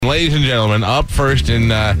ladies and gentlemen, up first in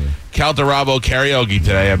Calta-Rabo Karaoke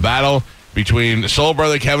today, a battle between Soul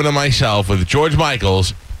Brother Kevin and myself with George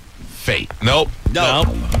Michael's Fate. Nope.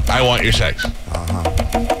 I Want Your Sex.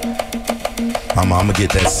 I'm going to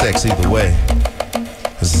get that sex either way.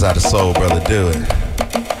 This is how the Soul Brother do it.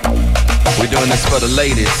 We're doing this for the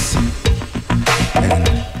ladies. And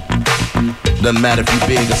doesn't matter if you're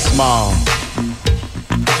big or small.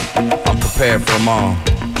 I'm prepared for them all.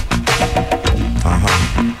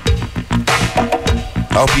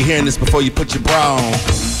 I hope you're hearing this before you put your bra on.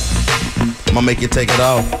 I'm gonna make you take it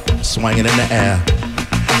off, swing it in the air.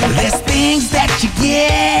 There's things that you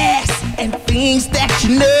guess and things that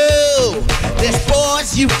you know. There's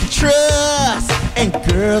boys you can trust and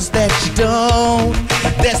girls that you don't.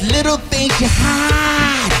 There's little things you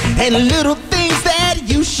hide and little things that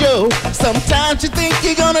you show. Sometimes you think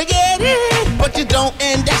you're gonna get it, but you don't,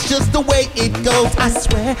 and that's just the way it goes. I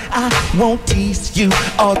swear I won't tease you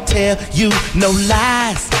or tell you no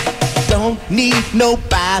lies. Don't need no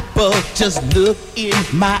Bible, just look in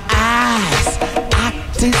my eyes.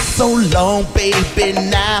 It's so long, baby,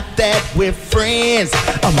 now that we're friends.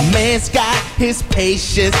 A man's got his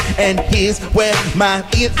patience and his where mine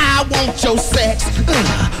is. I want your sex,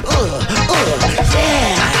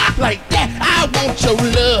 yeah, like that. I want your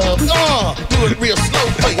love, do it real slow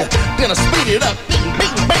for you, then I speed it up. Bing,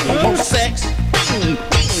 bing, bing, want sex, bing,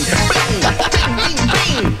 bing, bing, bing,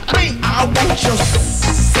 bing, bing. I want your sex.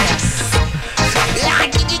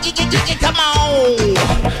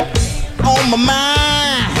 Come on my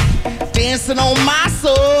mind, dancing on my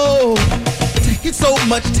soul, taking so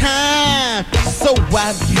much time, so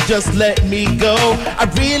why don't you just let me go? I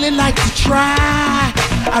really like to try,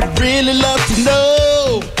 I really love to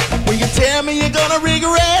know, when you tell me you're gonna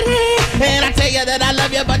regret it, and I tell you that I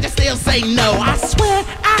love you but you still say no. I swear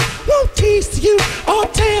I won't tease you or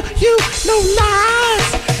tell you no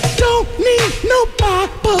lies. Don't need no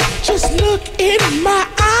Bible, just look in my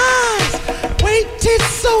eyes. Waited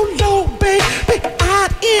so long, baby,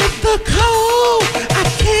 out in the cold. I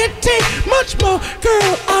can't take much more,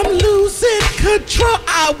 girl, I'm losing control.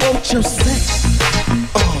 I want your sex,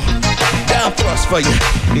 down thrust for you.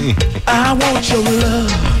 I want your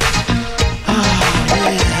love,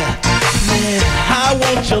 yeah, I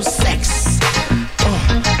want your sex,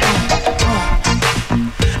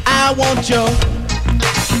 I want your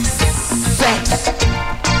sex,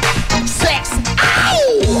 ow!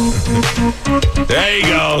 There you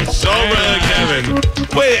go, Soul Brother Kevin.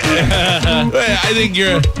 Wait, I think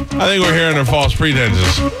we're hearing our false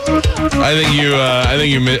pretenses. I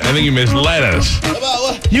think you misled us. About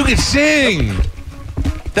what? You can sing.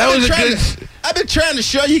 That was a good. I've been trying to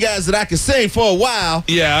show you guys that I can sing for a while.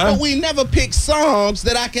 Yeah. But we never picked songs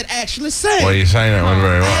that I could actually sing. Well, you sang that one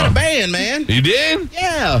very well. I had a band, man. You did?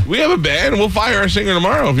 Yeah. We have a band. We'll fire our singer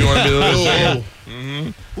tomorrow if you want to be the little singer.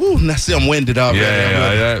 Ooh, now see, I'm winded already.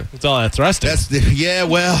 Yeah. It's all that thrusting.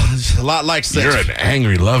 Well, it's a lot like sex. You're an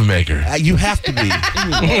angry lovemaker. You have to be.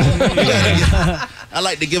 I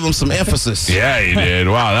like to give them some emphasis. Yeah, you did.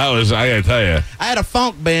 Wow, that was, I gotta tell you. I had a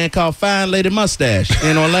funk band called Fine Lady Mustache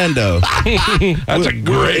in Orlando. That's a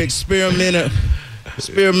great. Experimental,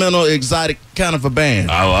 exotic kind of a band.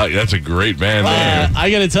 That's a great band name. I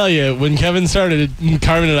gotta tell you, when Kevin started,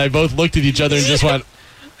 Carmen and I both looked at each other and just went,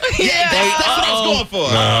 Yeah, that's what I was going for.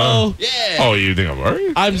 oh. Yeah. Oh, you think I'm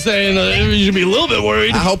worried? I'm saying you should be a little bit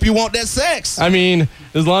worried. I hope you want that sex. I mean,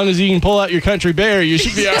 as long as you can pull out your country bear, you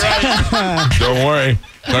should be all right. Don't worry.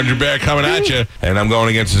 Country Bear coming at you. And I'm going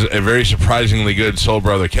against a very surprisingly good Soul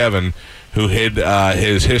Brother Kevin, who hid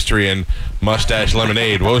his history in Mustache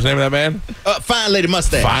Lemonade. What was the name of that band? Fine Lady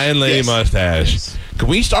Mustache. Fine Lady Mustache. Yes. Can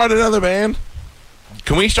we start another band?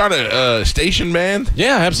 Can we start a station band?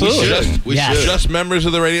 Yeah, absolutely. We should. Just members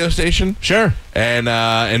of the radio station? Sure. And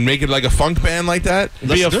make it like a funk band like that?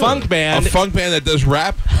 Be a funk band. A funk band that does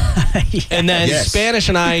rap? And then Spanish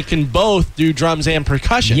and I can both do drums and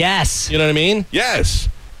percussion. Yes. You know what I mean? Yes.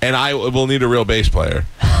 And I will need a real bass player.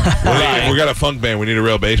 If we got a funk band, we need a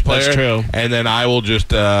real bass player. That's true. And then I will just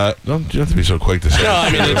don't you have to be so quick to say. No, I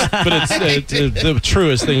mean, it's the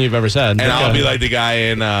truest thing you've ever said. And I'll be like the guy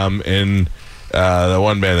in the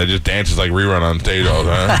one band that just dances like Rerun on stage all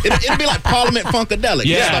the time. It'll be like Parliament Funkadelic.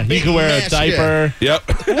 Yeah, Just a you big can wear a mask, diaper. Yep.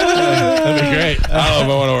 That'd be great. I don't know if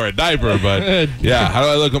I want to wear a diaper, but yeah. How do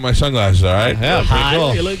I look with my sunglasses? All right. Yeah, pretty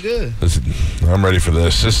cool. You look good. Listen, I'm ready for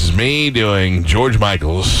this. This is me doing George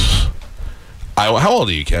Michael's. How old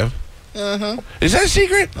are you, Kev? Is that a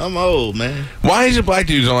secret? I'm old, man. Why is it black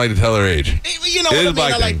dudes don't like to tell their age? You know what I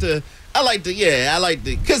mean? I like to I like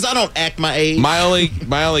the, because I don't act my age. My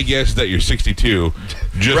only guess is that you're 62,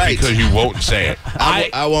 just Right. because you won't say it.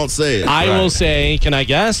 I won't say it. I will say, can I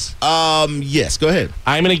guess? Yes, go ahead.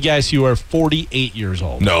 I'm going to guess you are 48 years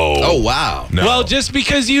old. No. Oh, wow. No. Well, just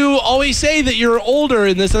because you always say that you're older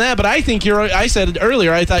and this and that, but I think I said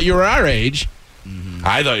earlier, I thought you were our age.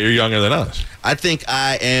 I thought you were younger than us. I think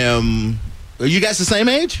I am. Are you guys the same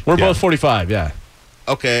age? We're both 45, yeah.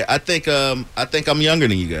 Okay, I think I'm younger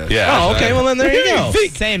than you guys. Yeah. Oh, okay, well then there you go.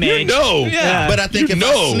 Same age. No. Yeah. But I think You if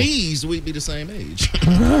know. I sneezed, we'd be the same age.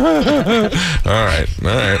 All right.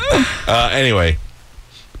 Anyway,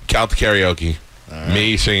 Calta-Karaoke.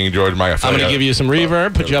 Me singing George Michael. I'm going to give you some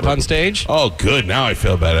reverb, put you up on stage. Oh, good. Now I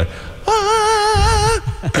feel better.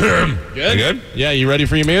 Good? You good? Yeah, you ready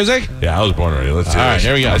for your music? Yeah, I was born ready. Let's do All right, this.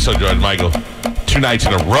 here we go. I saw George Michael 2 nights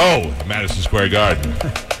in a row at Madison Square Garden.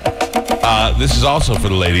 This is also for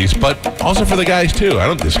the ladies, but also for the guys, too. I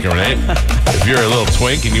don't discriminate. If you're a little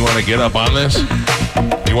twink and you want to get up on this,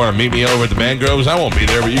 you want to meet me over at the Mangroves, I won't be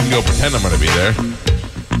there, but you can go pretend I'm going to be there.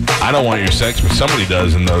 I don't want your sex, but somebody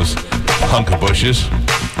does in those hunk of bushes.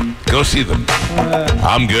 Go see them.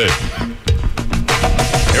 I'm good.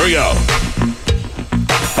 Here we go.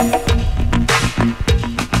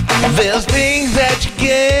 There's things that you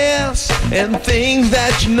guess and things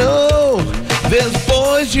that you know. There's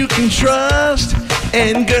boys you can trust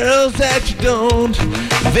and girls that you don't.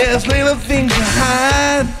 There's little things you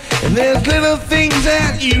hide and there's little things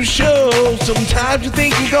that you show. Sometimes you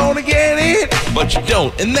think you're gonna get it, but you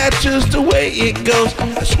don't, and that's just the way it goes.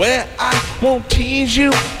 I swear I won't tease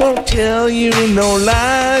you, won't tell you no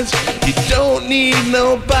lies. You don't need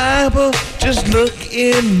no Bible, just look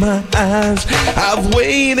in my eyes. I've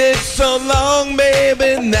waited so long,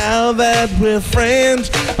 baby, now that we're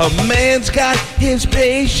friends. A man's got his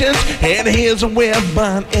patience, and here's where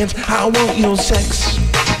mine ends. I want your sex,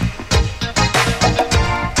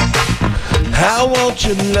 I want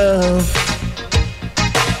your love,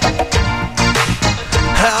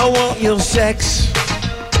 I want your sex,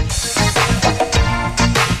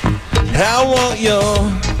 I want your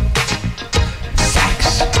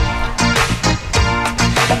sex.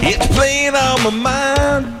 It's playing on my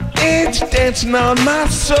mind, it's dancing on my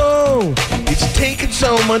soul. It's taking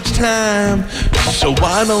so much time, so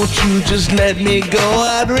why don't you just let me go?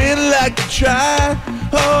 I'd really like to try,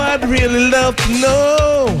 oh, I'd really love to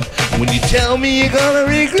know. When you tell me you're gonna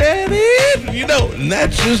regret it, you know, and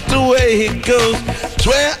that's just the way it goes.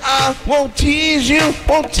 Swear I won't tease you,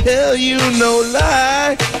 won't tell you no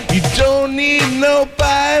lie. You don't need no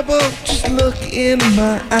Bible, just look in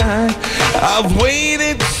my eye. I've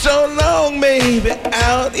waited so long, baby,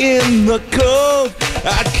 out in the cold.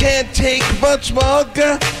 I can't take much more,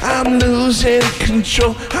 girl, I'm losing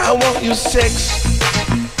control. I want your sex,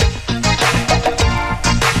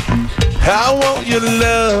 I want your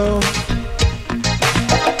love,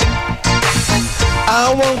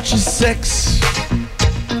 I want your sex,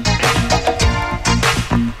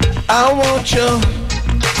 I want your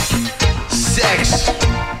sex,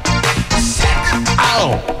 sex.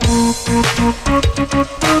 Ow.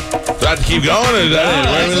 Do I have to keep going, or is that it?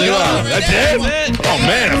 Where was it going? That's it? Oh,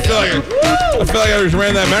 man, I feel like I just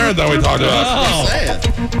ran that marathon we talked about.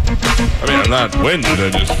 I mean, I'm not winded, I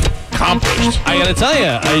just accomplished. I got to tell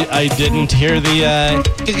you, I didn't hear the,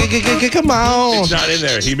 come on. It's not in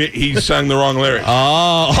there. He sang the wrong lyric.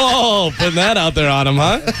 Oh, putting that out there on him,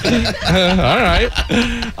 huh? All right.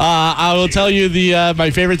 I will tell you my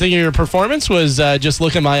favorite thing in your performance was just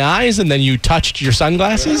look in my eyes, and then you touched your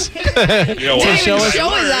sunglasses. You know what? Didn't even show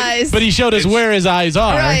his eyes. But he showed us where his eyes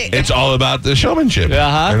are. Right. It's all about the showmanship.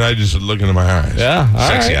 Uh-huh. And I just look into my eyes. Yeah, all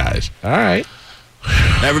Sexy right. eyes. All right.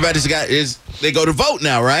 Everybody's they go to vote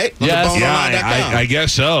now, right? On Yes. theboneonline.com. I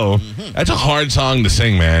guess so. That's a hard song to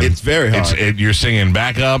sing, man. It's very hard. You're singing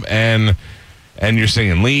backup and you're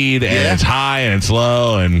singing lead, and Yeah. it's high and it's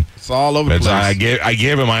low, and It's all over the place. I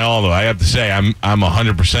gave it my all, though. I have to say, I'm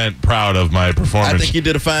 100% proud of my performance. I think you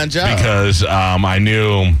did a fine job. Because I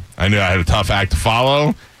knew I had a tough act to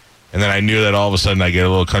follow, and then I knew that all of a sudden I get a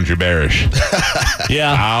little country bearish.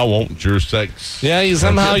 Yeah. I want your sex. Yeah, you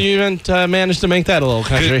even managed to make that a little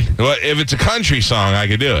country. Well, if it's a country song, I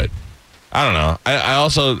could do it. I don't know. I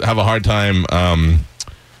also have a hard time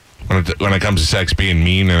when it comes to sex being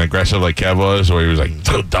mean and aggressive like Kev was, or he was like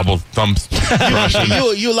double thumbs.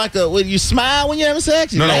 you like when you smile when you're having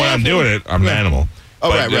sex? No, when I'm doing it, I'm an animal. Oh,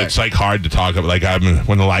 but right. it's like hard to talk about. Like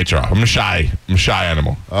when the lights are off, I'm a shy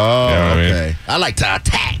animal. Oh, You know what I mean? okay. I like to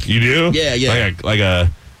attack. You do? Yeah.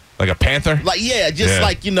 Like a panther.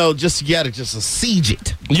 Just you gotta just siege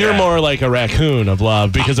it. You're Yeah. more like a raccoon of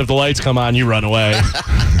love, because if the lights come on, you run away.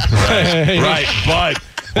 Right. But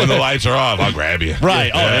when the lights are off, I'll grab you.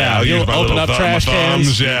 Right. Oh, yeah. I'll You'll use my open little up trash my cans,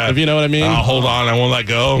 thumbs, yeah. if you know what I mean. I'll hold on. I won't let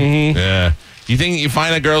go. Mm-hmm. Yeah. You think you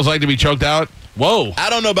find that girls like to be choked out? Whoa. I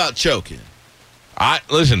don't know about choking.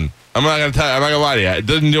 Listen. I'm not gonna tell you. I'm not gonna lie to you. It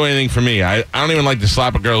doesn't do anything for me. I don't even like to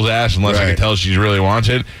slap a girl's ass unless I can tell she really wants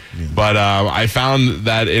it. Yeah. But I found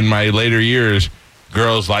that in my later years,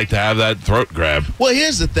 girls like to have that throat grab. Well,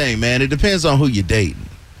 here's the thing, man. It depends on who you're dating.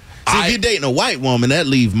 See, if you're dating a white woman, that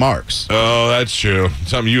leaves marks. Oh, that's true.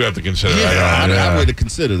 Something you have to consider. I would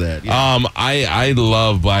consider that. Yeah. I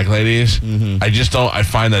love black ladies. Mm-hmm. I just don't. I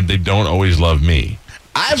find that they don't always love me.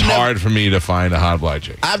 It's hard for me to find a hot black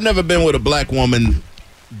chick. I've never been with a black woman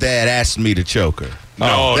that asked me to choke her.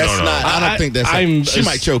 No, that's not. I don't think that's. She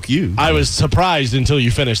might choke you. I was surprised until you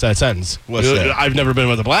finished that sentence. What's that? I've never been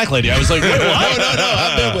with a black lady. I was like, wait, what?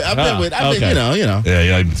 No. I've been, you know. Yeah,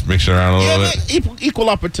 you like mixing around a little bit. Equal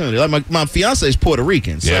opportunity. Like my fiance is Puerto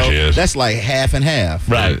Rican, so yeah, she is. that's like half and half.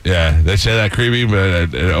 Right. Yeah, they say that creepy,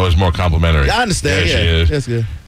 but it was more complimentary. I understand. Yeah, yeah, she is. That's good.